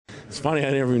It's funny, I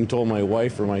never even told my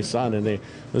wife or my son, and they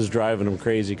was driving them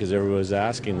crazy because everyone was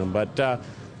asking them. But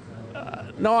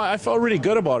no, I felt really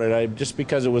good about it. Just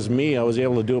because it was me, I was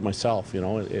able to do it myself, you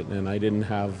know, and I didn't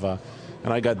have, and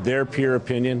I got their peer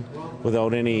opinion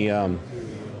without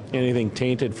anything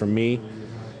tainted from me.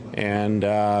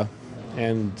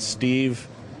 And Steve,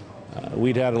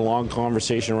 we'd had a long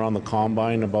conversation around the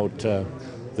combine about the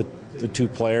two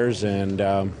players,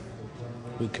 and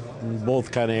we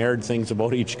both kind of aired things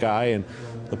about each guy and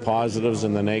the positives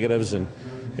and the negatives, and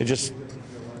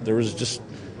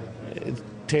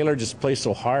Taylor just plays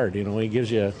so hard. You know, he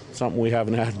gives you something we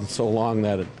haven't had in so long,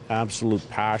 that absolute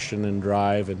passion and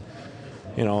drive. And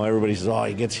you know, everybody says, oh,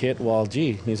 he gets hit. Well,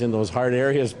 gee, he's in those hard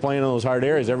areas, playing in those hard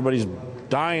areas. Everybody's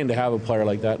dying to have a player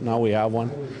like that. Now we have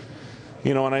one.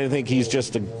 You know, and I think he's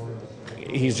just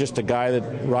a guy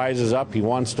that rises up. He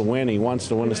wants to win. He wants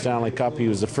to win the Stanley Cup. He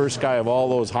was the first guy of all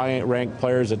those high-ranked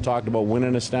players that talked about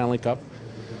winning a Stanley Cup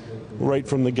right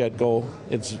from the get-go.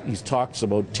 He talks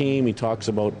about team. He talks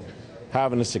about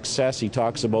having a success. He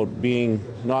talks about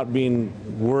not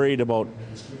being worried about,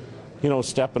 you know,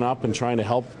 stepping up and trying to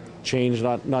help change,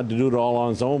 not to do it all on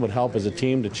his own, but help as a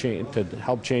team to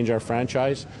help change our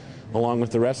franchise along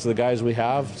with the rest of the guys we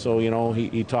have. So, you know,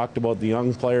 he talked about the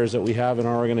young players that we have in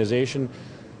our organization,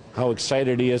 how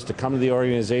excited he is to come to the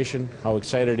organization, how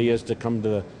excited he is to come to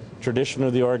the tradition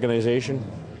of the organization.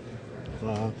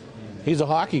 He's a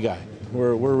hockey guy.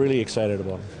 We're really excited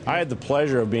about him. I had the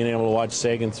pleasure of being able to watch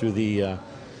Seguin through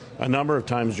a number of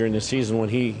times during the season when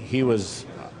he was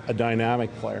a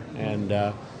dynamic player, and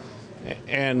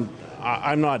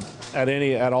I'm not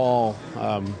at all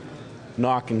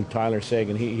knocking Tyler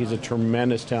Seguin. He's a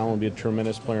tremendous talent, be a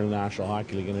tremendous player in the National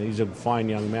Hockey League, and he's a fine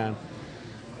young man.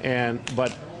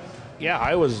 But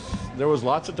yeah, there was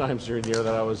lots of times during the year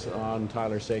that I was on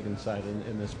Tyler Seguin's side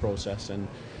in this process,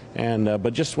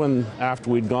 but just after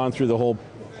we'd gone through the whole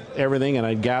everything and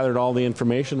I'd gathered all the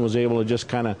information, was able to just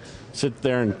kind of sit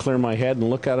there and clear my head and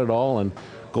look at it all and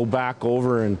go back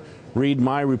over and read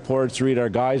my reports, read our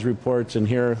guys' reports, and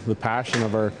hear the passion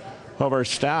of our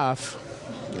staff.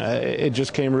 It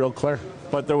just came real clear.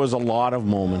 But there was a lot of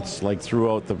moments, like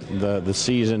throughout the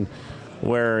season,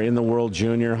 where in the World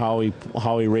Junior, how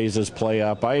he raised his play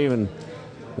up. I even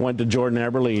went to Jordan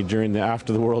Eberle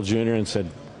after the World Junior and said,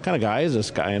 what kind of guy is this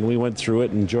guy? And we went through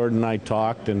it, and Jordan and I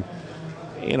talked, and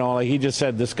you know, like he just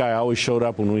said, this guy always showed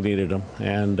up when we needed him,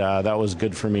 and that was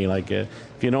good for me. Like, if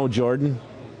you know Jordan,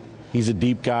 he's a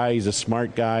deep guy, he's a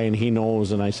smart guy, and he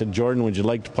knows. And I said, Jordan, would you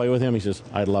like to play with him? He says,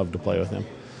 I'd love to play with him.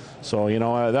 So, you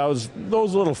know, those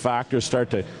little factors start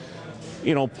to,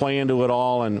 you know, play into it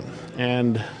all.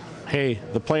 And hey,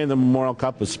 the play in the Memorial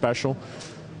Cup was special,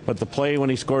 but the play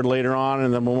when he scored later on in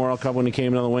the Memorial Cup, when he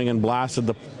came into the wing and blasted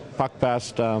the puck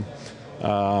past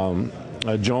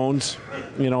Jones,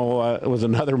 you know, it was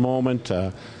another moment.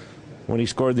 When he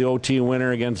scored the OT winner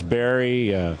against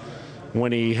Barrie,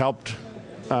 when he helped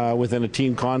within a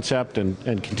team concept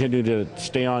and continued to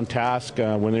stay on task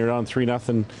when they were on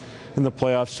 3-0 in the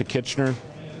playoffs to Kitchener.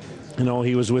 You know,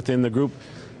 he was within the group.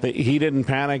 He didn't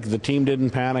panic. The team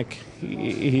didn't panic.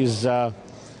 He's a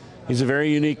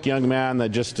very unique young man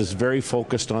that just is very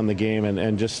focused on the game,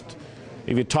 and just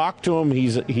if you talk to him,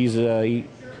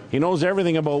 he knows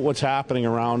everything about what's happening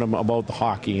around him about the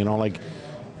hockey. You know, like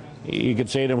you could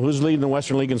say to him, who's leading the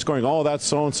Western League in scoring? Oh, that's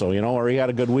so-and-so, you know, or he had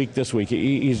a good week this week.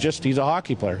 He's a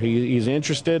hockey player. He's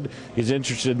interested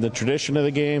in the tradition of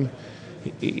the game.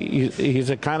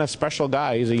 He's a kind of special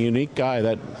guy. He's a unique guy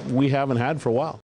that we haven't had for a while.